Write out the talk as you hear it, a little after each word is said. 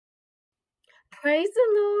Praise the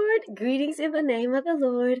Lord. Greetings in the name of the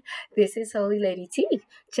Lord. This is Holy Lady T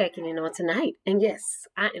checking in on tonight. And yes,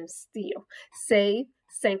 I am still saved,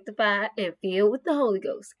 sanctified, and filled with the Holy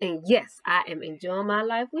Ghost. And yes, I am enjoying my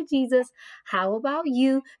life with Jesus. How about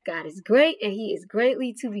you? God is great and He is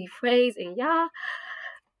greatly to be praised. And y'all,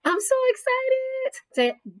 I'm so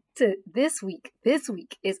excited to this week. This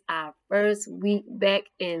week is our first week back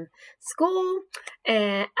in school,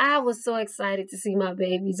 and I was so excited to see my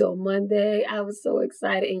babies on Monday. I was so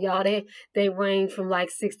excited, and y'all, they range from like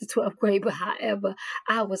 6th to 12th grade, but however,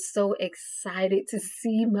 I was so excited to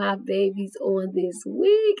see my babies on this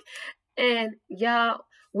week. And y'all,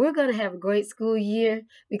 we're going to have a great school year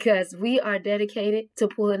because we are dedicated to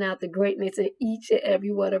pulling out the greatness in each and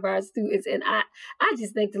every one of our students. And I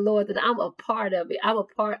just thank the Lord that I'm a part of it. I'm a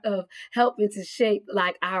part of helping to shape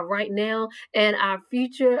like our right now and our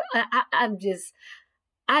future. I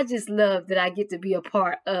just love that I get to be a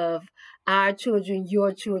part of our children,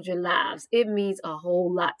 your children lives. It means a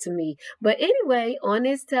whole lot to me. But anyway, on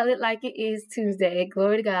this Tell It Like It Is Tuesday,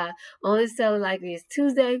 glory to God, on this Tell It Like It Is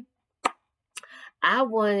Tuesday, I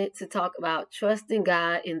wanted to talk about trusting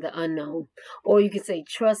God in the unknown, or you can say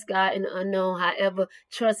trust God in the unknown, however,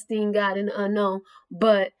 trusting God in the unknown.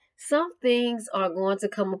 But some things are going to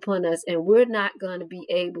come upon us, and we're not going to be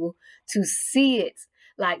able to see it,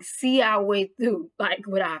 like see our way through, like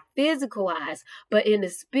with our physical eyes. But in the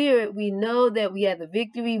spirit, we know that we have the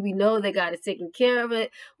victory. We know that God is taking care of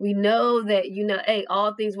it. We know that, hey,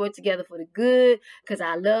 all things work together for the good because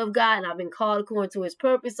I love God and I've been called according to His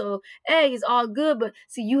purpose. So hey, it's all good, but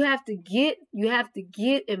see, you have to get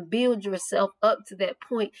and build yourself up to that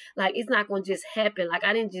point. Like, it's not going to just happen. Like,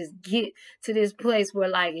 I didn't just get to this place where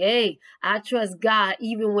like, hey, I trust God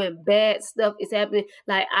even when bad stuff is happening.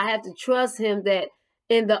 Like, I have to trust Him that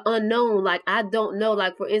in the unknown, like, I don't know.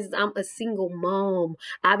 Like, for instance, I'm a single mom.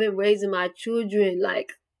 I've been raising my children,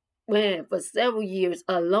 like, man, for several years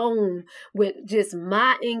alone with just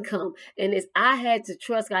my income. And it's, I had to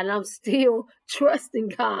trust God, and I'm still trusting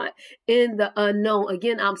God in the unknown.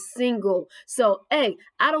 Again, I'm single. So, hey,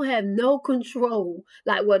 I don't have no control.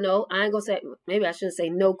 Like, well, no, I ain't gonna say, maybe I shouldn't say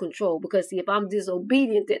no control, because see, if I'm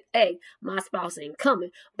disobedient, then, hey, my spouse ain't coming.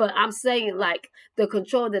 But I'm saying, like, the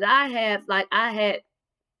control that I have, like, I had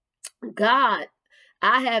God,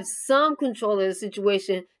 I have some control of the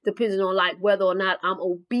situation depending on like whether or not I'm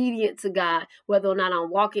obedient to God, whether or not I'm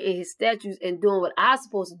walking in His statutes and doing what I'm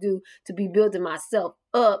supposed to do to be building myself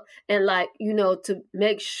up, and like, to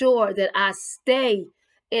make sure that I stay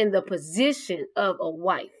in the position of a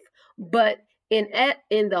wife. But in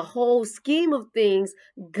the whole scheme of things,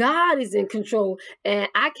 God is in control, and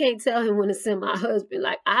I can't tell Him when to send my husband.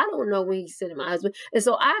 Like, I don't know when He's sending my husband, and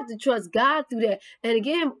so I have to trust God through that. And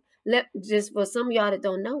again, just for some of y'all that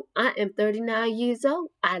don't know, I am 39 years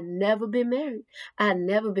old. I've never been married. I've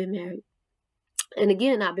never been married. And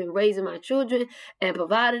again, I've been raising my children and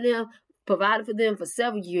provided for them for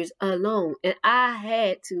several years alone. And I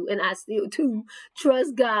had to, and I still do,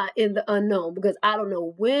 trust God in the unknown, because I don't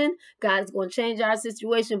know when God is going to change our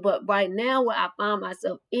situation. But right now, where I find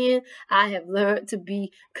myself in, I have learned to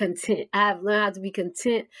be content. I have learned how to be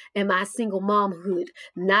content in my single momhood.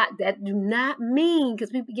 Not that do not mean,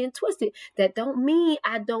 because people get twisted, that don't mean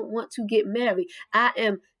I don't want to get married. I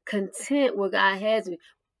am content where God has me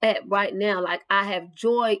at right now. Like, I have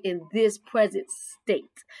joy in this present state.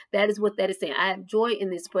 That is what that is saying. I have joy in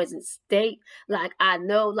this present state. Like, I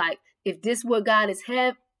know, like, if this where God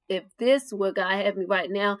have me right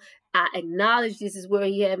now, I acknowledge this is where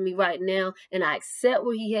He has me right now, and I accept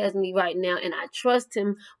where He has me right now, and I trust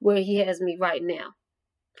Him where He has me right now.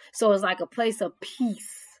 So it's like a place of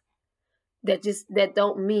peace. That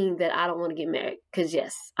don't mean that I don't want to get married, because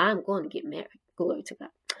yes, I'm going to get married. Glory to God.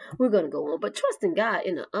 We're going to go on, but trusting God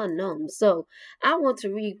in the unknown. So I want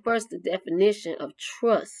to read first the definition of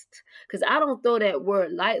trust, because I don't throw that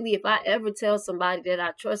word lightly. If I ever tell somebody that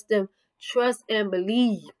I trust them, trust and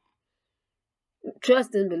believe.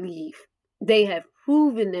 Trust and believe. They have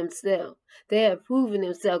proven themselves.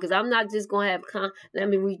 Because I'm not just going to have let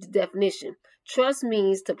me read the definition. Trust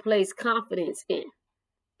means to place confidence in.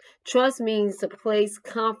 Trust means to place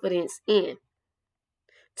confidence in,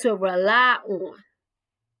 to rely on.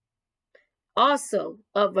 Also,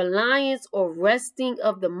 a reliance or resting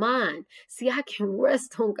of the mind. See, I can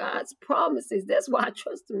rest on God's promises. That's why I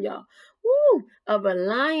trust Him, y'all. Woo! A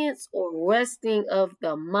reliance or resting of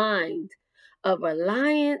the mind. A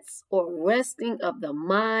reliance or resting of the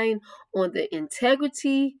mind on the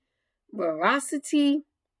integrity, veracity,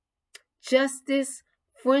 justice,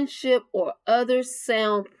 friendship, or other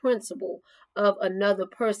sound principle of another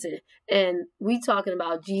person. And we talking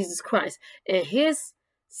about Jesus Christ and His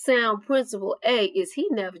sound principle A is he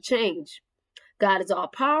never changed. God is all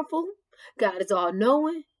powerful. God is all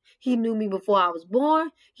knowing. He knew me before I was born.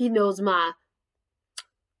 He knows my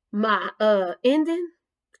ending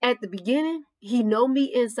at the beginning. He know me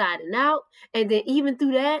inside and out. And then even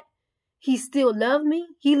through that, he still loved me.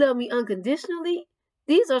 He loved me unconditionally.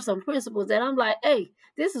 These are some principles that I'm like, hey,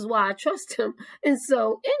 this is why I trust him. And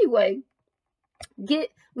so anyway,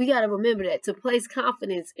 we got to remember that, to place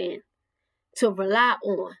confidence in, to rely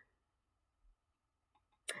on,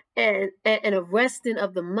 and a resting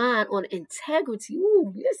of the mind on integrity.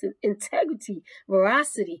 Ooh, listen, integrity,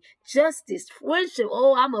 veracity, justice, friendship.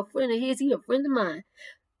 Oh, I'm a friend of his. He a friend of mine.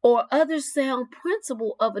 Or other sound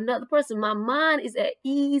principle of another person. My mind is at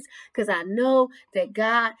ease because I know that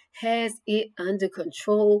God has it under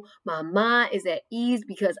control. My mind is at ease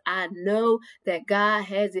because I know that God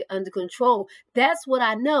has it under control. That's what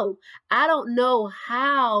I know. I don't know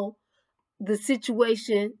how the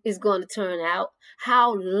situation is going to turn out,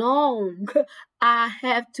 how long I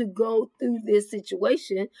have to go through this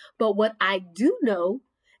situation. But what I do know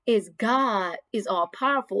is God is all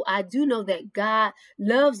powerful. I do know that God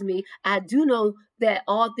loves me. I do know that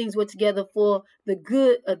all things work together for the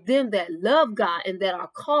good of them that love God and that are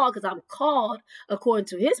called, because I'm called according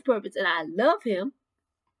to his purpose and I love him.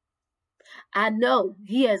 I know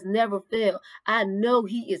he has never failed. I know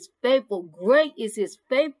he is faithful. Great is his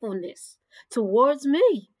faithfulness towards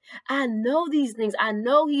me. I know these things. I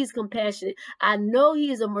know he is compassionate. I know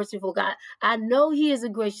he is a merciful God. I know he is a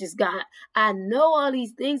gracious God. I know all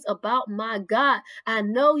these things about my God. I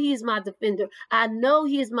know he is my defender. I know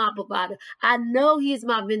he is my provider. I know he is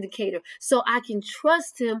my vindicator. So I can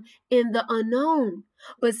trust him in the unknown.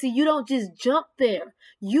 But see, you don't just jump there.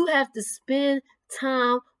 You have to spend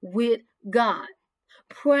time with God,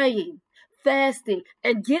 praying, fasting,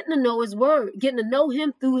 and getting to know his word, getting to know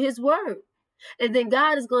him through his word. And then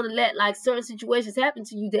God is going to let like certain situations happen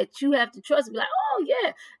to you that you have to trust and be like, oh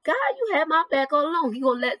yeah, God, you had my back all along. He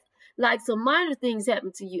going to let like some minor things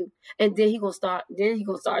happen to you. And then he going to start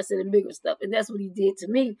sending bigger stuff. And that's what he did to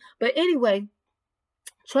me. But anyway,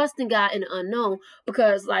 trusting God in the unknown,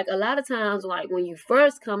 because like a lot of times, like when you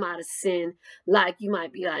first come out of sin, like you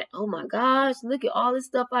might be like, oh my gosh, look at all this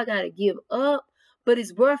stuff I got to give up, but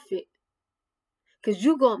it's worth it because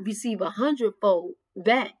you're going to receive 100-fold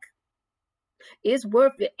back. It's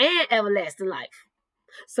worth it, and everlasting life.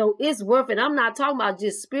 So it's worth it. I'm not talking about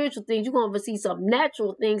just spiritual things. You're going to receive some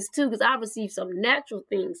natural things too, because I received some natural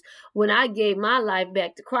things when I gave my life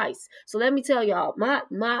back to Christ. So let me tell y'all my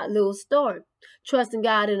little story. Trusting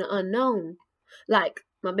God in the unknown. Like,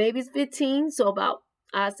 my baby's 15, so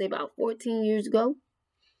I'd say about 14 years ago.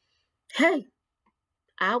 Hey,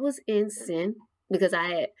 I was in sin because I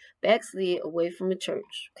had backslid away from the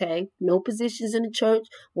church, okay? No positions in the church,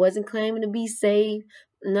 wasn't claiming to be saved,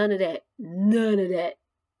 none of that. None of that.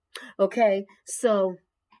 Okay, so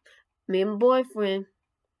me and my boyfriend,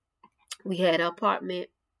 we had an apartment.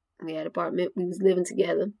 We was living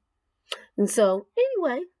together. And so,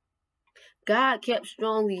 anyway, God kept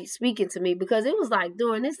strongly speaking to me because it was like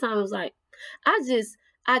during this time, it was like,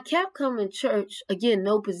 I kept coming to church, again,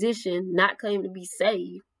 no position, not claiming to be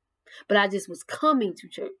saved, but I just was coming to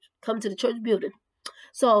church, coming to the church building.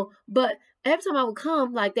 So, but every time I would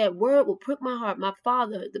come, like that word would prick my heart. My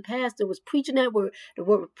father, the pastor, was preaching that word. The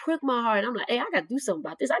word would prick my heart. And I'm like, hey, I got to do something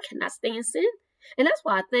about this. I cannot stay in sin. And that's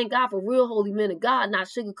why I thank God for real holy men of God, not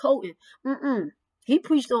sugarcoating. He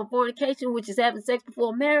preached on fornication, which is having sex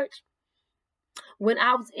before marriage. When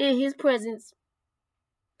I was in his presence,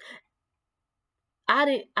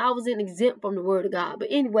 I wasn't exempt from the word of God. But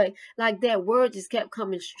anyway, like that word just kept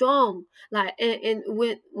coming strong. Like, and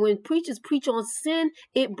when preachers preach on sin,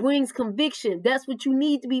 it brings conviction. That's what you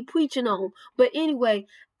need to be preaching on. But anyway,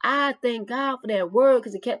 I thank God for that word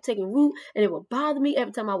because it kept taking root and it would bother me.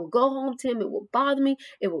 Every time I would go home to him, it would bother me.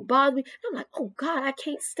 It would bother me. And I'm like, oh God, I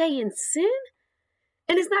can't stay in sin.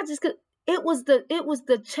 And it's not just because it was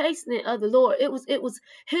the chastening of the Lord. It was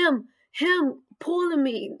him pulling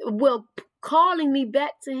me, calling me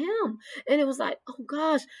back to him. And it was like, oh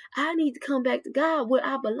gosh, I need to come back to God where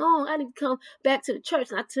I belong. I need to come back to the church,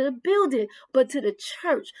 not to the building, but to the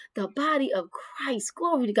church, the body of Christ.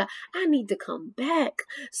 Glory to God. I need to come back.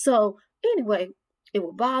 So anyway, it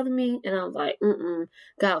would bother me. And I was like,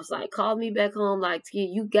 God was like, call me back home. Like,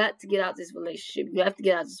 you got to get out this relationship. You have to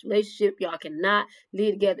get out this relationship. Y'all cannot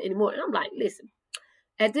live together anymore. And I'm like, listen.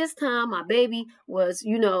 At this time, my baby was, a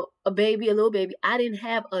little baby. I didn't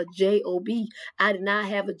have a job. I did not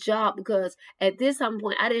have a job because at this time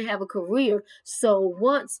point, I didn't have a career. So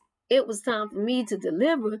once it was time for me to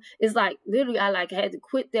deliver, it's like literally I like had to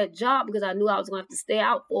quit that job because I knew I was going to have to stay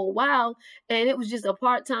out for a while, and it was just a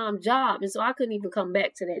part-time job, and so I couldn't even come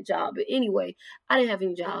back to that job. But anyway, I didn't have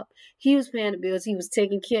any job. He was paying the bills, he was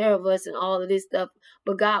taking care of us and all of this stuff,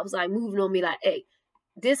 but God was like moving on me like, hey,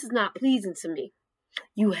 this is not pleasing to me.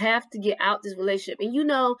 You have to get out this relationship. And you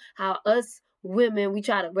know how us women, we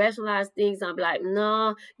try to rationalize things. I'm like,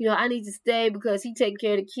 nah, I need to stay because he taking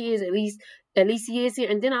care of the kids. At least he is here.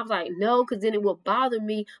 And then I was like, no, because then it will bother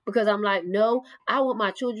me, because I'm like, no, I want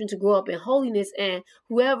my children to grow up in holiness, and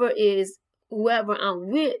whoever I'm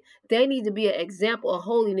with, they need to be an example of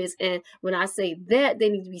holiness. And when I say that, they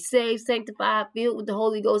need to be saved, sanctified, filled with the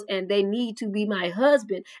Holy Ghost, and they need to be my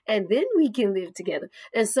husband, and then we can live together.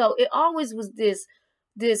 And so it always was this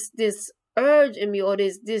urge in me, or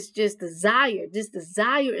this desire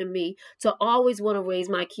in me to always want to raise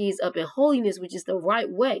my kids up in holiness, which is the right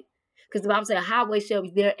way. Because the Bible says a highway shall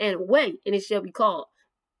be there and a way, and it shall be called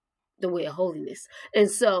the way of holiness.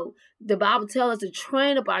 And so the Bible tells us to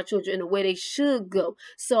train up our children in the way they should go.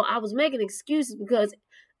 So I was making excuses because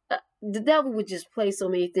the devil would just play so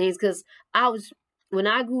many things, because when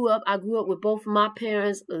I grew up with both of my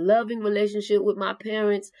parents, a loving relationship with my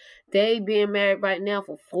parents. They being married right now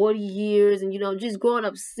for 40 years, and just growing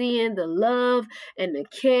up seeing the love and the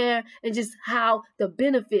care and just how the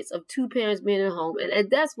benefits of two parents being at home. And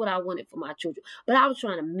that's what I wanted for my children. But I was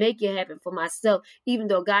trying to make it happen for myself, even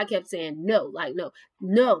though God kept saying no, like,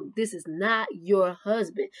 no, this is not your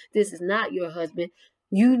husband. This is not your husband.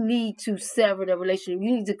 You need to sever the relationship.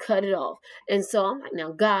 You need to cut it off. And so I'm like,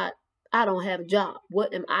 now, God, I don't have a job.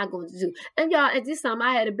 What am I going to do? And y'all, at this time,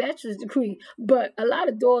 I had a bachelor's degree, but a lot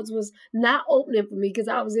of doors was not opening for me because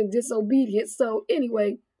I was in disobedience. So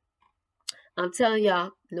anyway, I'm telling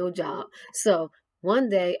y'all, no job. So one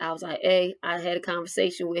day I was like, hey, I had a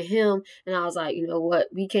conversation with him, and I was like, you know what?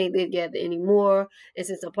 We can't live together anymore. And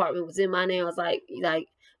since the apartment was in my name, I was like,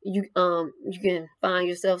 you can find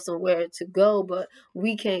yourself somewhere to go, but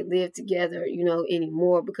we can't live together,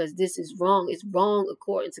 anymore, because this is wrong. It's wrong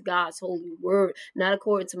according to God's holy word, not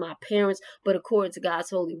according to my parents, but according to God's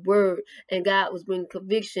holy word. And God was bringing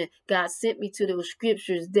conviction. God sent me to those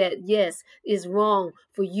scriptures that, yes, it's wrong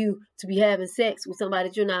for you to be having sex with somebody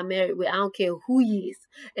that you're not married with. I don't care who he is.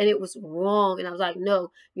 And it was wrong. And I was like, no,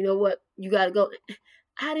 you know what? You got to go.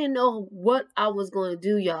 I didn't know what I was going to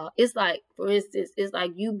do, y'all. It's like, for instance, it's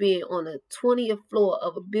like you being on the 20th floor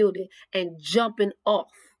of a building and jumping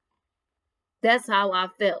off. That's how I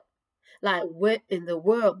felt. Like, what in the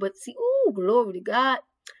world? But see, glory to God.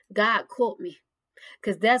 God caught me.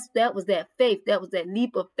 Because that was that faith. That was that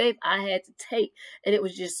leap of faith I had to take. And it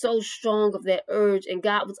was just so strong of that urge. And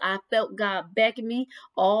I felt God backing me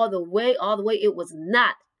all the way. It was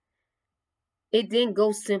not. It didn't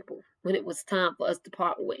go simple when it was time for us to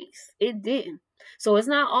part ways. It didn't. So it's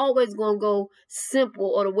not always going to go simple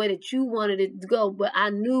or the way that you wanted it to go. But I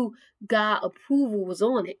knew God's approval was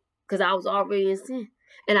on it because I was already in sin.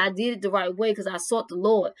 And I did it the right way because I sought the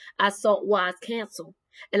Lord. I sought wise counsel.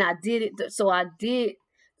 And I did it. So I did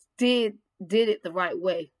it the right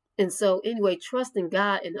way. And so anyway, trusting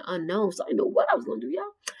God in the unknown. So I know what I was going to do,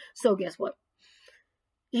 y'all. So guess what?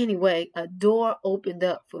 Anyway, a door opened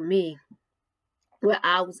up for me where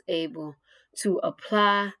I was able to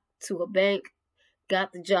apply to a bank,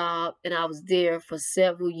 got the job, and I was there for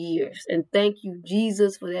several years. And thank you,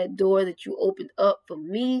 Jesus, for that door that you opened up for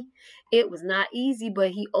me. It was not easy,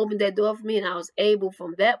 but he opened that door for me, and I was able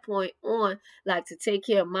from that point on, to take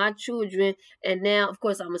care of my children. And now, of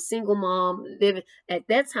course, I'm a single mom living. At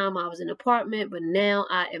that time, I was in an apartment, but now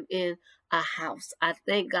I am in a house. I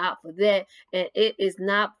thank God for that. And it is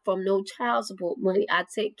not from no child support money. I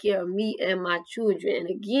take care of me and my children. And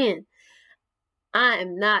again, I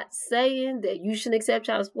am not saying that you shouldn't accept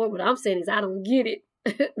child support. What I'm saying is I don't get it.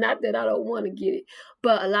 Not that I don't want to get it.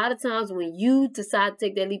 But a lot of times when you decide to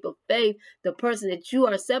take that leap of faith, the person that you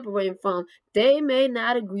are separating from, they may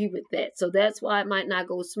not agree with that. So that's why it might not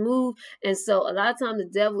go smooth. And so a lot of times the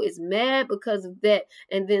devil is mad because of that.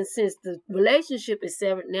 And then since the relationship is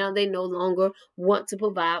severed, now they no longer want to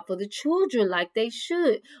provide for the children like they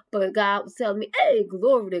should. But God was telling me, hey,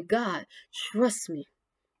 glory to God. Trust me.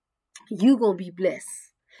 You gonna be blessed.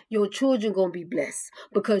 Your children gonna be blessed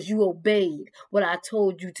because you obeyed what I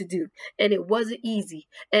told you to do. And it wasn't easy.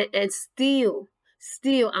 And still,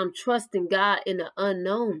 I'm trusting God in the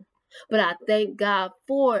unknown. But I thank God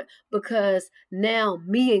for it because now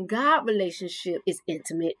me and God relationship is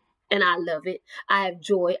intimate. And I love it. I have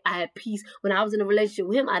joy. I have peace. When I was in a relationship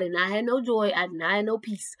with him, I did not have no joy. I did not have no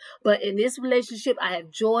peace. But in this relationship, I have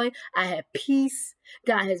joy. I have peace.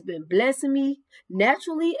 God has been blessing me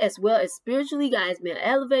naturally as well as spiritually. God has been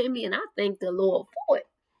elevating me. And I thank the Lord for it.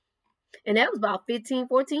 And that was about 15,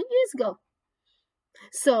 14 years ago.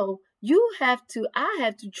 So I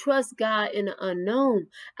have to trust God in the unknown.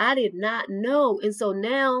 I did not know. And so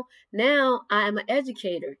now I am an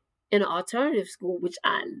educator in an alternative school, which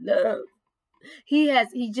I love.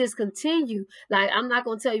 He just continued. Like, I'm not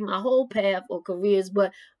going to tell you my whole path or careers,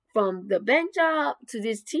 but from the bank job to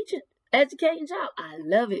this teaching, educating job, I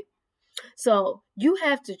love it. So you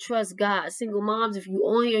have to trust God. Single moms, if you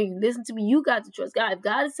on here, you listen to me, you got to trust God. If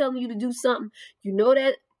God is telling you to do something, you know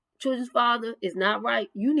that children's father is not right,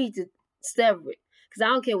 you need to sever it. Because I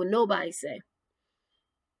don't care what nobody say.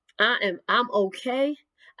 I'm okay.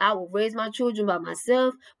 I will raise my children by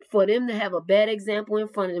myself. For them to have a bad example in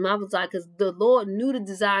front of them, I was like, because the Lord knew the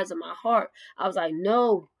desires of my heart. I was like,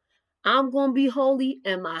 no, I'm going to be holy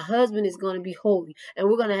and my husband is going to be holy. And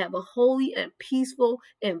we're going to have a holy and peaceful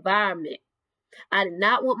environment. I did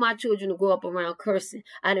not want my children to grow up around cursing.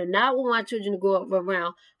 I did not want my children to grow up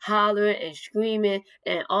around hollering and screaming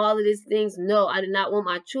and all of these things. No, I did not want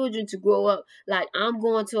my children to grow up like I'm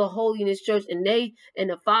going to a holiness church and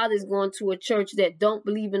the father's going to a church that don't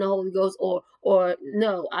believe in the Holy Ghost or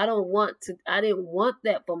no, I didn't want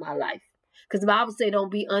that for my life. Because the Bible say don't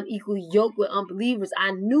be unequally yoked with unbelievers.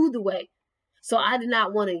 I knew the way. So I did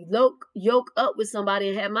not want to yoke up with somebody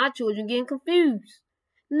and have my children getting confused.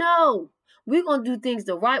 No. We're going to do things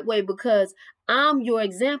the right way because I'm your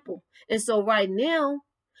example. And so right now,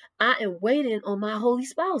 I am waiting on my holy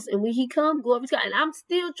spouse. And when he comes, glory to God. And I'm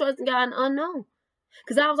still trusting God in the unknown.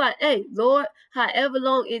 Because I was like, hey, Lord, however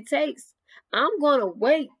long it takes, I'm going to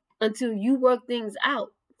wait until you work things out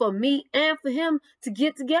for me and for him to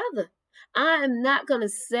get together. I am not going to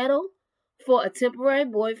settle for a temporary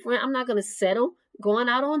boyfriend. I'm not going to settle going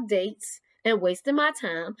out on dates and wasting my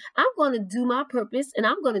time. I'm going to do my purpose and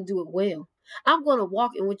I'm going to do it well. I'm going to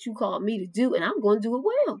walk in what you called me to do and I'm going to do it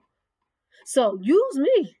well. So use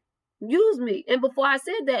me. Use me. And before I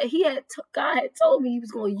said that, God had told me he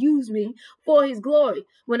was going to use me for his glory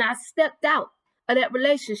when I stepped out of that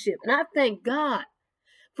relationship. And I thank God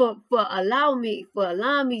for allowing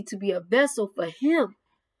me to be a vessel for him.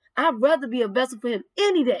 I'd rather be a vessel for him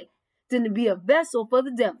any day than to be a vessel for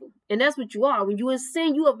the devil. And that's what you are. When you in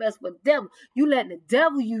sin, you a vessel for the devil. You letting the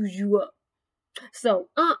devil use you up. So,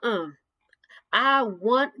 I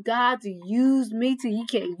want God to use me till he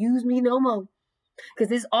can't use me no more.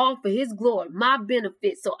 Because it's all for his glory, my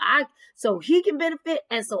benefit. So he can benefit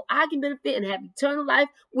and so I can benefit and have eternal life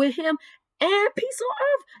with him and peace on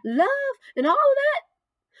earth, love, and all of that.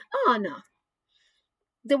 Oh,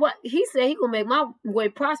 no. What he said, he going to make my way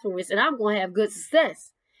prosperous and I'm going to have good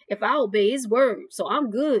success if I obey his word. So I'm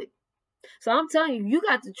good. So I'm telling you, we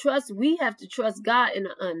have to trust God in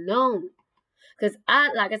the unknown. Because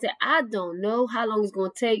like I said, I don't know how long it's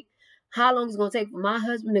going to take for my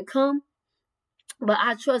husband to come. But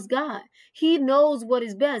I trust God. He knows what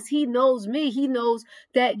is best. He knows me. He knows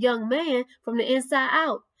that young man from the inside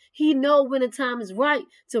out. He knows when the time is right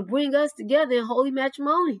to bring us together in holy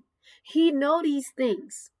matrimony. He knows these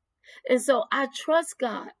things. And so I trust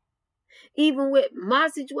God. Even with my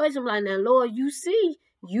situation, I'm like, now, Lord, you see,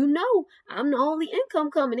 you know, I'm the only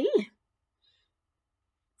income coming in.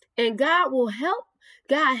 And God will help.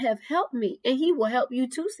 God have helped me. And he will help you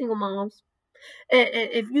too, single moms. And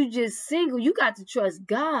if you just single, you got to trust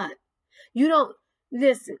God. You don't,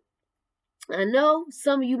 listen, I know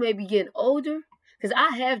some of you may be getting older, because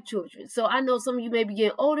I have children. So I know some of you may be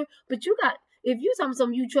getting older, but if you tell me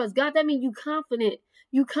something you trust God, that means you confident.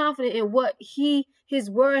 You confident in what his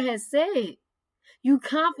word has said. You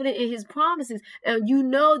confident in his promises. And you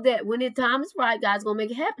know that when the time is right, God's going to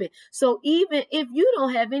make it happen. So even if you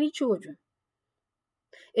don't have any children,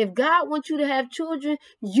 if God wants you to have children,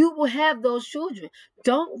 you will have those children.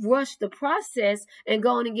 Don't rush the process and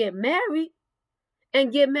go on and get married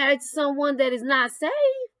to someone that is not saved.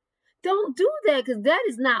 Don't do that because that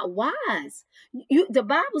is not wise. The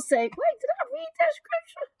Bible says, wait, did I read that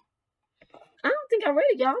scripture? I don't think I read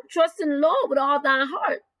it, y'all. Trust in the Lord with all thine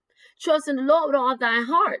heart. Trust in the Lord with all thine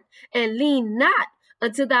heart and lean not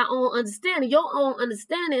unto thy own understanding. Your own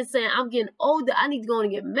understanding is saying, I'm getting older. I need to go and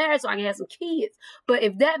get married so I can have some kids. But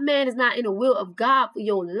if that man is not in the will of God for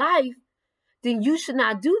your life, then you should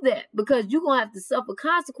not do that because you're going to have to suffer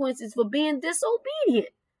consequences for being disobedient.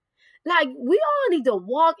 Like, we all need to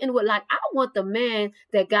walk in with, like, I want the man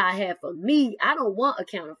that God had for me. I don't want a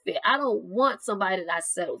counterfeit. I don't want somebody that I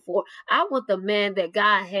settle for. I want the man that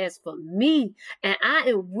God has for me. And I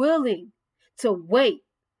am willing to wait.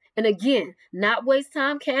 And again, not waste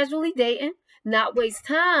time casually dating, not waste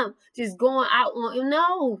time just going out on,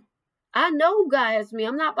 no. I know who God has for me.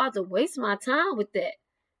 I'm not about to waste my time with that.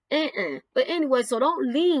 But anyway, so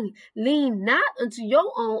don't lean not unto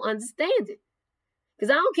your own understanding.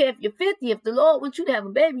 Because I don't care if you're 50, if the Lord wants you to have a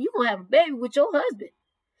baby, you're going to have a baby with your husband.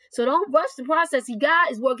 So don't rush the process. See,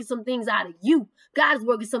 God is working some things out of you. God is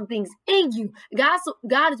working some things in you. God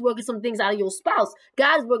is working some things out of your spouse.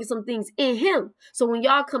 God is working some things in him. So when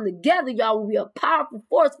y'all come together, y'all will be a powerful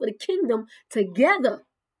force for the kingdom together.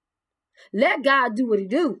 Let God do what he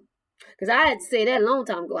do. Because I had to say that a long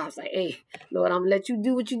time ago. I was like, hey, Lord, I'm going to let you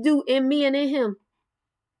do what you do in me and in him.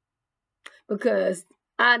 Because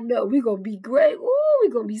I know we're going to be great. Ooh,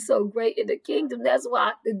 we're going to be so great in the kingdom. That's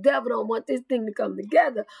why the devil don't want this thing to come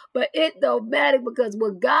together. But it don't matter, because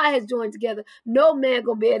what God has joined together, no man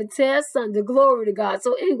going to be able to tear asunder. Glory to God.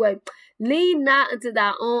 So anyway, lean not unto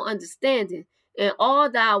thy own understanding. In all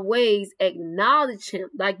thy ways, acknowledge him.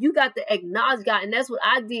 Like, you got to acknowledge God. And that's what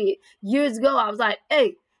I did years ago. I was like,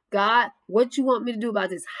 hey, God, what you want me to do about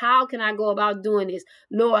this? How can I go about doing this?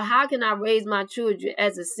 Lord, how can I raise my children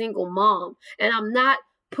as a single mom? And I'm not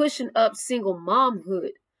pushing up single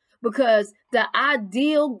momhood, because the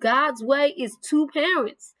ideal God's way is 2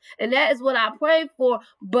 parents. And that is what I pray for.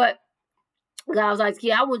 But God was like,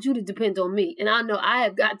 yeah, I want you to depend on me. And I know I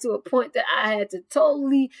have got to a point that I had to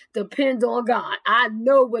totally depend on God. I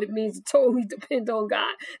know what it means to totally depend on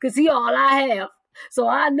God, because he all I have. So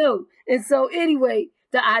I know. And so anyway,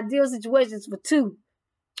 the ideal situation is for 2.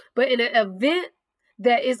 But in an event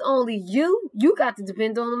that is only you got to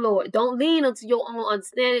depend on the Lord. Don't lean unto your own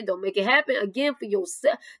understanding. Don't make it happen again for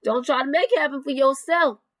yourself. Don't try to make it happen for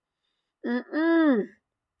yourself. In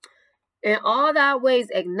all thy ways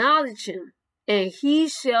acknowledge him, and he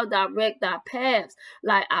shall direct thy paths.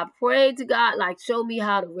 Like, I prayed to God, like, show me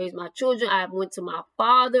how to raise my children. I went to my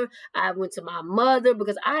father. I went to my mother,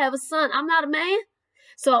 because I have a son. I'm not a man.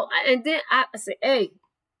 So, and then I said, hey,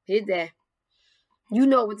 hit that. You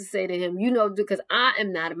know what to say to him. You know, because I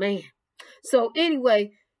am not a man. So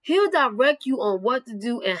anyway, he'll direct you on what to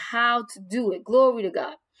do and how to do it. Glory to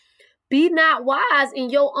God. Be not wise in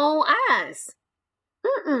your own eyes.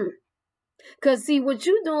 Because see, what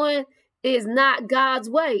you're doing is not God's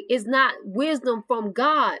way. It's not wisdom from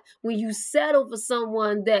God. When you settle for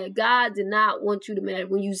someone that God did not want you to marry,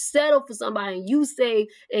 when you settle for somebody and you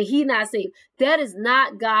saved and he not saved, that is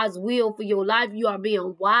not God's will for your life. You are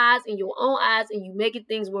being wise in your own eyes, and you making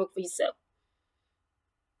things work for yourself.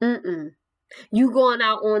 You going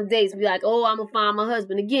out on dates, be like, oh, I'm going to find my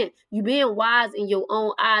husband. Again, you being wise in your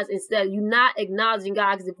own eyes instead of you not acknowledging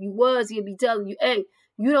God. Because if you was, he'd be telling you, hey,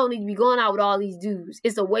 you don't need to be going out with all these dudes.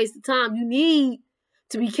 It's a waste of time. You need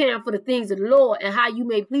to be caring for the things of the Lord and how you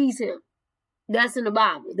may please him. That's in the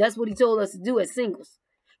Bible. That's what he told us to do as singles.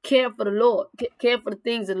 Care for the Lord. Care for the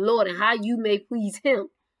things of the Lord and how you may please him.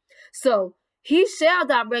 So he shall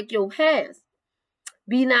direct your paths.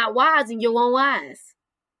 Be not wise in your own eyes.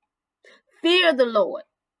 Fear the Lord.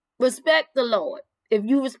 Respect the Lord. If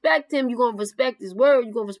you respect him, you're going to respect his word.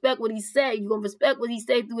 You're going to respect what he said. You're going to respect what he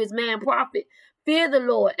said through his man prophet. Fear the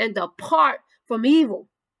Lord and depart from evil.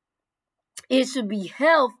 It should be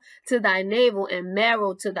health to thy navel and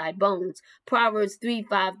marrow to thy bones. Proverbs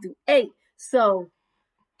 3:5-8. So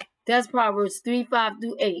that's Proverbs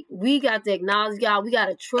 3:5-8. We got to acknowledge God. We got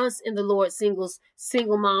to trust in the Lord,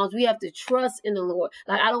 single moms. We have to trust in the Lord.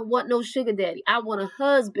 Like, I don't want no sugar daddy. I want a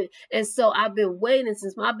husband. And so I've been waiting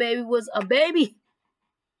since my baby was a baby.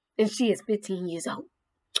 And she is 15 years old.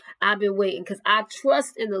 I've been waiting because I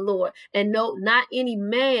trust in the Lord. And no, not any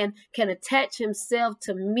man can attach himself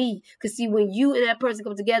to me. Because see, when you and that person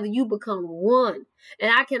come together, you become one.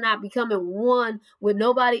 And I cannot become in one with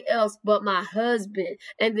nobody else but my husband.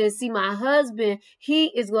 And then see, my husband,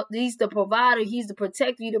 he's the provider. He's the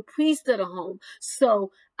protector. He's the priest of the home.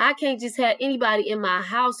 So I can't just have anybody in my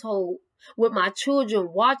household with my children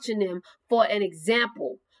watching them for an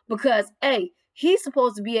example. Because, hey, he's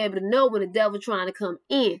supposed to be able to know when the devil's trying to come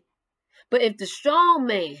in. But if the strong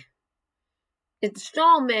man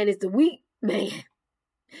is the weak man,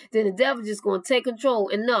 then the devil just going to take control.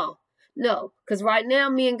 And no, because right now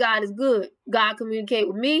me and God is good. God communicate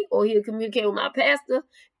with me, or he'll communicate with my pastor.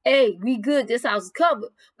 Hey, we good. This house is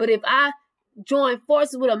covered. But if I join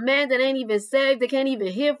forces with a man that ain't even saved, that can't even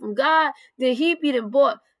hear from God, then he be done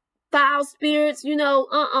bought foul spirits, no.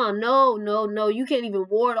 You can't even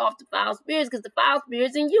ward off the foul spirits, because the foul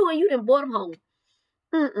spirits in you, and you done brought them home.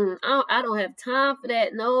 I don't have time for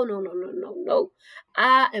that. No, no, no, no, no, no.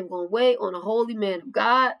 I am going to wait on a holy man of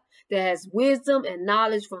God that has wisdom and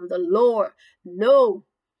knowledge from the Lord. No.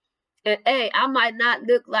 And hey, I might not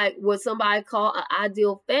look like what somebody call an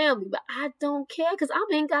ideal family, but I don't care because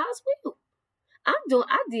I'm in God's will. I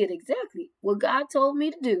did exactly what God told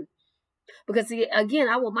me to do. Because see, again,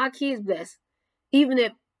 I want my kids blessed. Even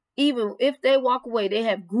if they walk away, they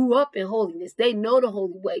have grew up in holiness. They know the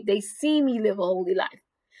holy way. They see me live a holy life.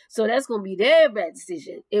 So that's going to be their bad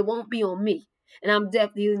decision. It won't be on me. And I'm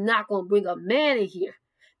definitely not going to bring a man in here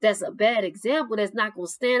that's a bad example, that's not going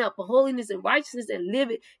to stand up for holiness and righteousness and live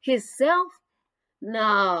it himself.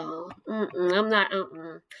 No, I'm not.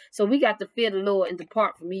 So we got to fear the Lord and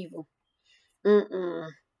depart from evil.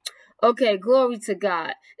 Okay, glory to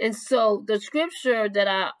God. And so the scripture that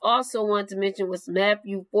I also want to mention was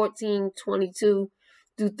Matthew 14:22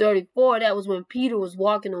 through 34. That was when Peter was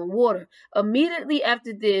walking on water. Immediately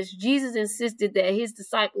after this, Jesus insisted that his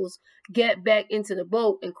disciples get back into the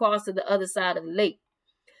boat and cross to the other side of the lake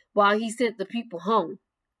while he sent the people home.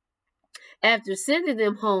 After sending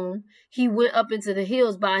them home, he went up into the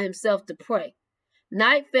hills by himself to pray.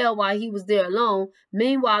 Night fell while he was there alone.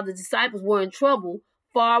 Meanwhile, the disciples were in trouble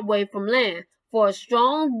far away from land, for a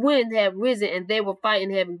strong wind had risen and they were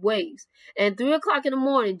fighting heavy waves. And 3 o'clock in the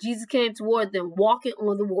morning, Jesus came toward them walking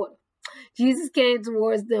on the water. Jesus came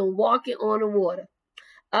towards them walking on the water.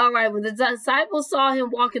 All right, when the disciples saw him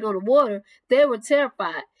walking on the water, they were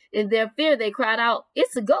terrified. In their fear, they cried out,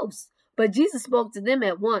 "It's a ghost." But Jesus spoke to them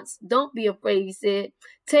at once. "Don't be afraid," he said.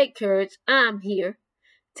 "Take courage, I'm here."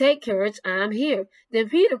 "Take courage, I'm here." Then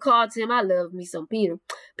Peter called to him. I love me some Peter.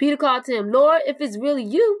 Peter called to him, "Lord, if it's really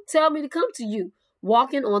you, tell me to come to you,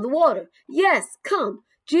 walking on the water." "Yes, come,"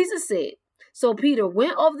 Jesus said. So Peter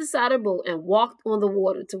went over the side of the boat and walked on the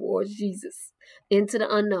water towards Jesus into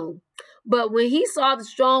the unknown. But when he saw the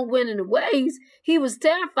strong wind and the waves, he was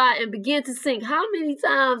terrified and began to sink. How many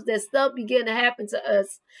times that stuff began to happen to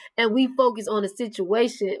us and we focus on the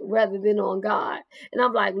situation rather than on God? And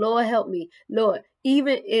I'm like, Lord, help me. Lord,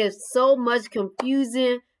 even if so much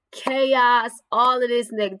confusion, chaos, all of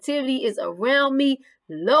this negativity is around me,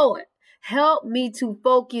 Lord, help me to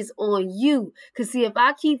focus on you. Because see, if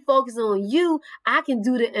I keep focusing on you, I can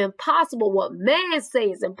do the impossible. What man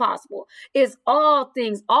says is impossible. It's all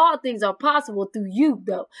things are possible through you,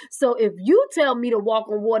 though. So if you tell me to walk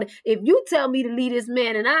on water, if you tell me to lead this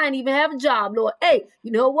man and I ain't even have a job, Lord, hey,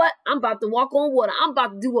 you know what? I'm about to walk on water. I'm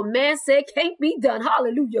about to do what man said can't be done.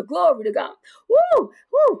 Hallelujah. Glory to God. Woo,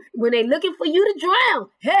 woo. When they looking for you to drown,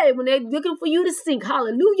 hey, when they looking for you to sink,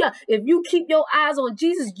 hallelujah. If you keep your eyes on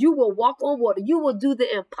Jesus, you will walk on water. You will do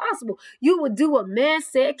the impossible. You will do what man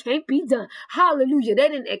said can't be done. Hallelujah. They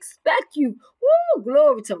didn't expect you, woo,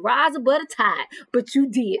 glory, to rise above the tide, but you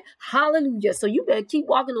did. Hallelujah. So you better keep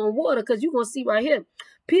walking on water because you're going to see right here,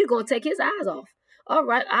 Peter going to take his eyes off. All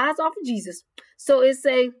right, eyes off of Jesus. So it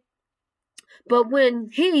say, but when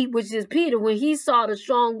he, which is Peter, when he saw the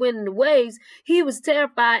strong wind and the waves, he was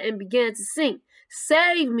terrified and began to sink.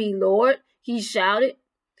 "Save me, Lord," he shouted.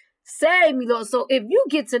 Save me, Lord. So if you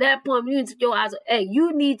get to that point, you need to your eyes, hey,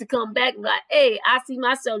 you need to come back and be like, hey, I see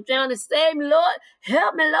myself drowning. Save me, Lord.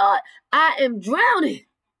 Help me, Lord. I am drowning.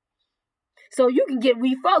 So you can get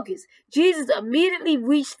refocused. Jesus immediately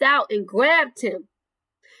reached out and grabbed him.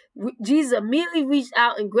 Jesus immediately reached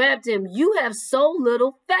out and grabbed him. You have so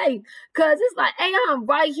little faith. Because it's like, hey, I'm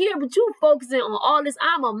right here, but you focusing on all this.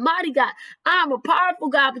 I'm a mighty God. I'm a powerful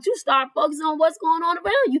God, but you start focusing on what's going on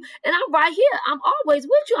around you. And I'm right here. I'm always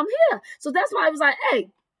with you. I'm here. So that's why I was like, hey,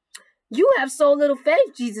 you have so little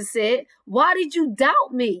faith, Jesus said. Why did you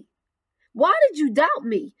doubt me? Why did you doubt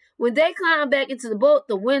me? When they climbed back into the boat,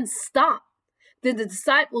 the wind stopped. Then the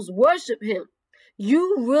disciples worshiped him.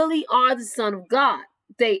 You really are the Son of God,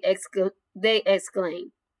 they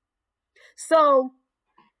exclaimed. So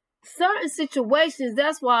certain situations,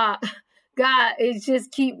 that's why God is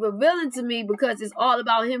just keep revealing to me, because it's all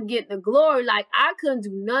about him getting the glory. Like I couldn't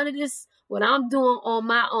do none of this, what I'm doing on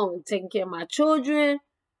my own, taking care of my children,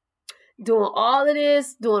 doing all of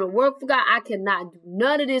this, doing the work for God. I cannot do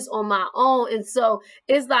none of this on my own. And so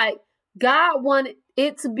it's like God wanted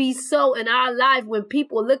it to be so in our life when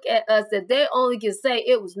people look at us that they only can say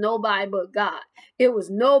it was nobody but God. It was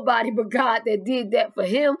nobody but God that did that for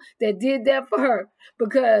him, that did that for her.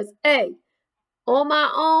 Because, hey, on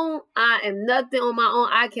my own, I am nothing on my own.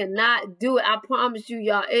 I cannot do it. I promise you,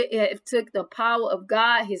 y'all, it took the power of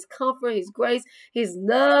God, his comfort, his grace, his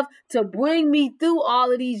love to bring me through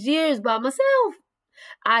all of these years by myself.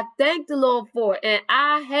 I thank the Lord for it. And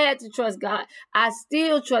I had to trust God. I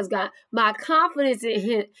still trust God. My confidence in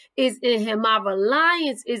Him is in Him. My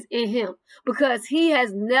reliance is in Him because He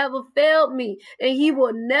has never failed me and He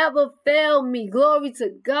will never fail me. Glory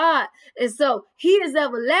to God. And so He is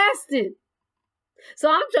everlasting.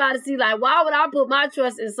 So I'm trying to see, like, why would I put my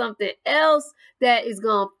trust in something else that is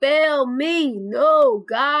going to fail me? No,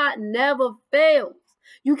 God never fails.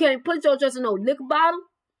 You can't put your trust in no liquor bottle,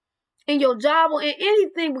 in your job, or in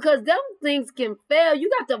anything because them things can fail.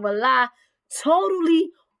 You got to rely totally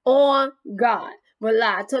on God.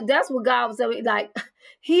 Rely. That's what God was telling me. Like,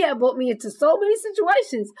 He had brought me into so many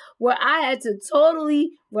situations where I had to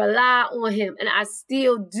totally rely on Him, and I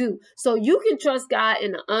still do. So you can trust God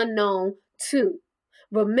in the unknown too.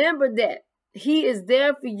 Remember that He is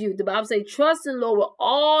there for you. The Bible says, trust in the Lord with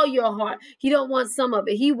all your heart. He don't want some of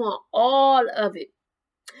it. He want all of it.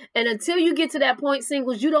 And until you get to that point,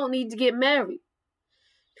 singles, you don't need to get married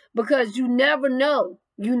because you never know.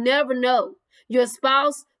 You never know. Your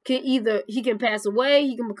spouse can he can pass away,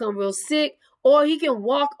 he can become real sick, or he can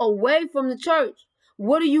walk away from the church.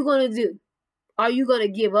 What are you going to do? Are you going to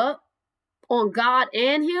give up on God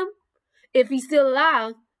and Him? If He's still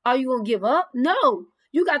alive, are you going to give up? No.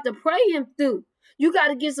 You got to pray Him through. You got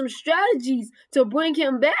to get some strategies to bring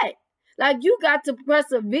Him back. Like, you got to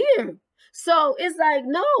persevere. So it's like,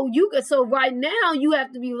 no, so right now you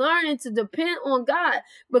have to be learning to depend on God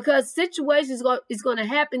because situations is going to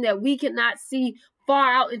happen that we cannot see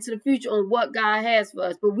far out into the future on what God has for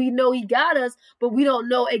us. But we know He got us, but we don't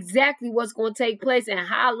know exactly what's going to take place and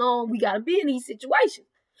how long we got to be in these situations.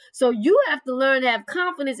 So you have to learn to have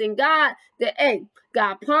confidence in God that, hey,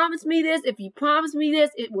 God promised me this. If He promised me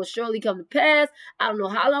this, it will surely come to pass. I don't know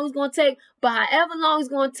how long it's going to take, but however long it's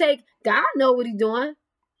going to take, God knows what He's doing.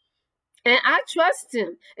 And I trust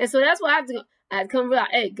Him. And so that's why I have to come realize,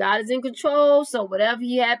 hey, God is in control. So whatever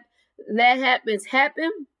that happens,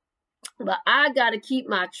 happen. But I got to keep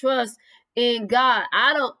my trust in God.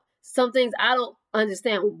 Some things I don't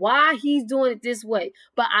understand why He's doing it this way.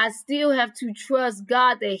 But I still have to trust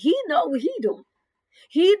God that He know what He doing.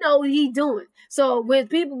 He know what He doing. So when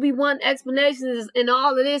people be wanting explanations and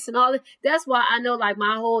all of this and all that, that's why I know like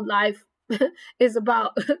my whole life is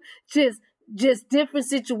about just different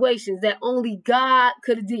situations that only God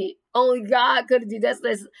could have did. Only God could have did.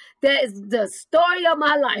 That is the story of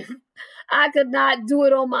my life. I could not do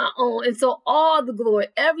it on my own. And so all the glory,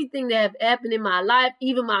 everything that have happened in my life,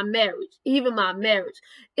 even my marriage,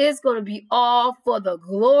 it's going to be all for the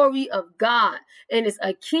glory of God. And it's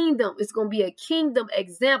a kingdom. It's going to be a kingdom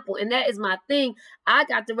example. And that is my thing. I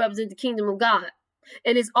got to represent the kingdom of God.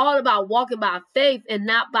 And it's all about walking by faith and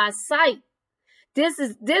not by sight. This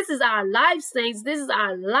is our life, saints. This is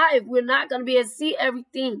our life. We're not going to be able to see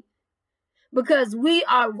everything because we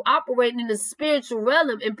are operating in the spiritual realm,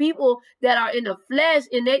 and people that are in the flesh,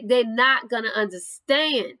 and they're not going to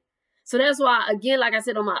understand. So that's why, again, like I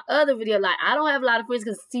said on my other video, like I don't have a lot of friends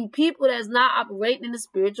because see, people that's not operating in the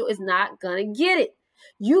spiritual is not going to get it.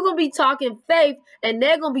 You're going to be talking faith, and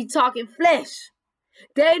they're going to be talking flesh.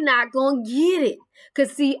 They're not going to get it.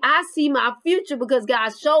 Because, see, I see my future because God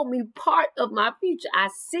showed me part of my future. I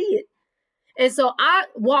see it. And so I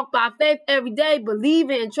walk by faith every day,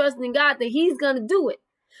 believing and trusting in God that He's going to do it.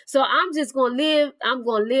 So I'm just going to live. I'm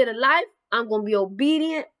going to live a life. I'm going to be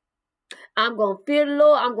obedient. I'm going to fear the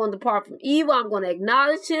Lord. I'm going to depart from evil. I'm going to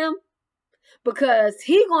acknowledge Him because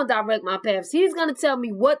He's going to direct my paths. He's going to tell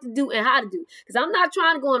me what to do and how to do. Because I'm not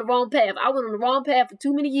trying to go on the wrong path. I went on the wrong path for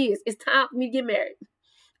too many years. It's time for me to get married.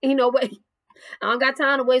 Ain't no way. I don't got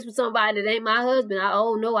time to waste with somebody that ain't my husband.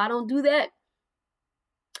 No, I don't do that.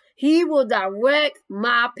 He will direct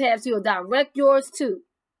my paths. He will direct yours too.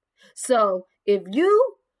 So if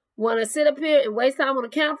you want to sit up here and waste time on a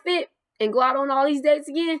counterfeit and go out on all these dates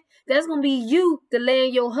again, that's going to be you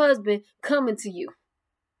delaying your husband coming to you.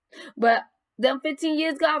 But them 15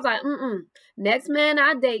 years ago, I was like, next man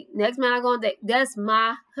I date, next man I'm going to date, that's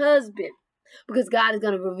my husband. Because God is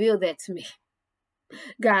going to reveal that to me.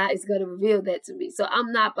 God is going to reveal that to me. So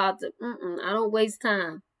I'm not about to, I don't waste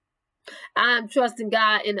time. I'm trusting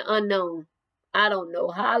God in the unknown. I don't know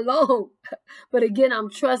how long. But again, I'm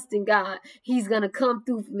trusting God. He's going to come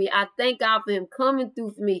through for me. I thank God for Him coming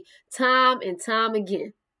through for me time and time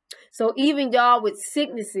again. So even y'all with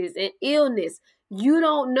sicknesses and illness, you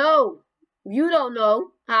don't know. You don't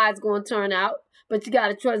know how it's going to turn out. But you got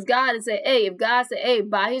to trust God and say, hey, if God said, hey,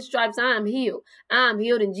 by His stripes, I am healed. I am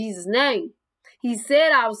healed in Jesus' name. He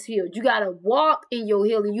said I was healed. You got to walk in your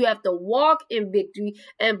healing. You have to walk in victory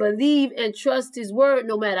and believe and trust His word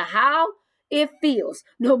no matter how it feels,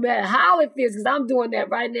 no matter how it feels, because I'm doing that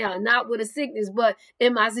right now, not with a sickness, but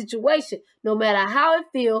in my situation, no matter how it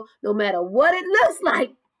feels, no matter what it looks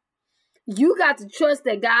like, you got to trust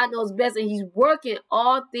that God knows best and he's working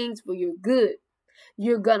all things for your good.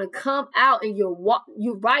 You're going to come out and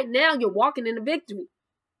right now you're walking in the victory.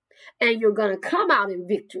 And you're going to come out in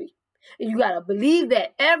victory. And you got to believe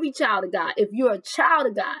that every child of God, if you're a child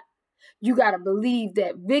of God, you got to believe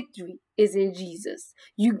that victory is in Jesus.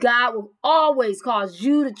 God will always cause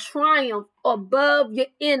you to triumph above your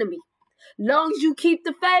enemy. Long as you keep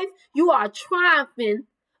the faith, you are triumphing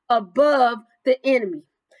above the enemy.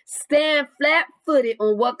 Stand flat-footed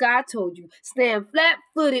on what God told you. Stand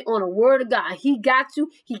flat-footed on the word of God. He got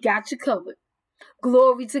you. He got you covered.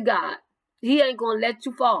 Glory to God. He ain't going to let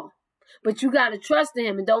you fall. But you got to trust in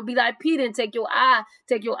him, and don't be like Peter and take your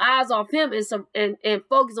eyes off him and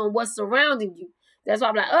focus on what's surrounding you. That's why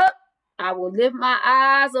I'm like, I will lift my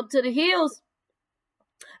eyes up to the hills.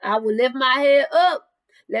 I will lift my head up.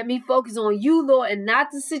 Let me focus on you, Lord, and not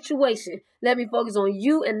the situation. Let me focus on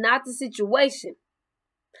you and not the situation.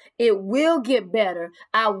 It will get better.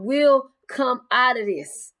 I will come out of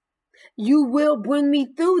this. You will bring me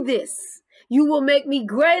through this. You will make me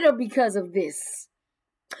greater because of this.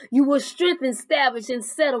 You will strengthen, establish, and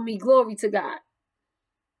settle me. Glory to God.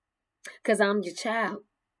 Because I'm your child.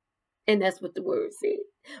 And that's what the word said.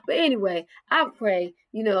 But anyway, I pray,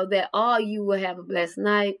 that all you will have a blessed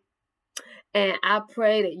night. And I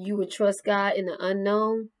pray that you would trust God in the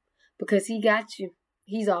unknown. Because he got you.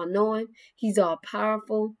 He's all knowing. He's all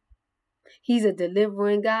powerful. He's a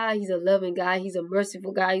delivering God. He's a loving God. He's a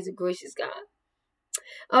merciful God. He's a gracious God.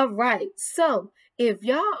 All right. So if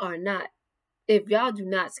y'all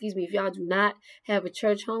do not have a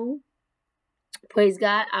church home, praise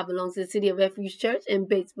God, I belong to the City of Refuge Church in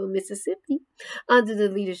Batesville, Mississippi, under the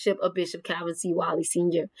leadership of Bishop Calvin C. Wiley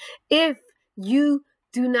Sr. If you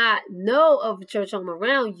do not know of a church home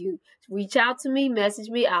around you, reach out to me, message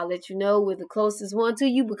me. I'll let you know where the closest one to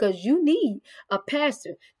you, because you need a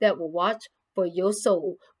pastor that will watch for your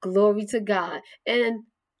soul. Glory to God. And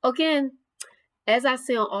again, as I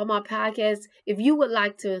say on all my podcasts, if you would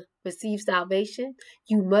like to receive salvation,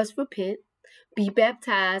 you must repent, be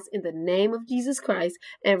baptized in the name of Jesus Christ,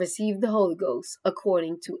 and receive the Holy Ghost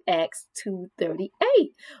according to Acts 2:38.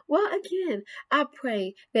 Well, again, I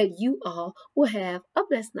pray that you all will have a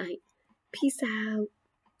blessed night. Peace out.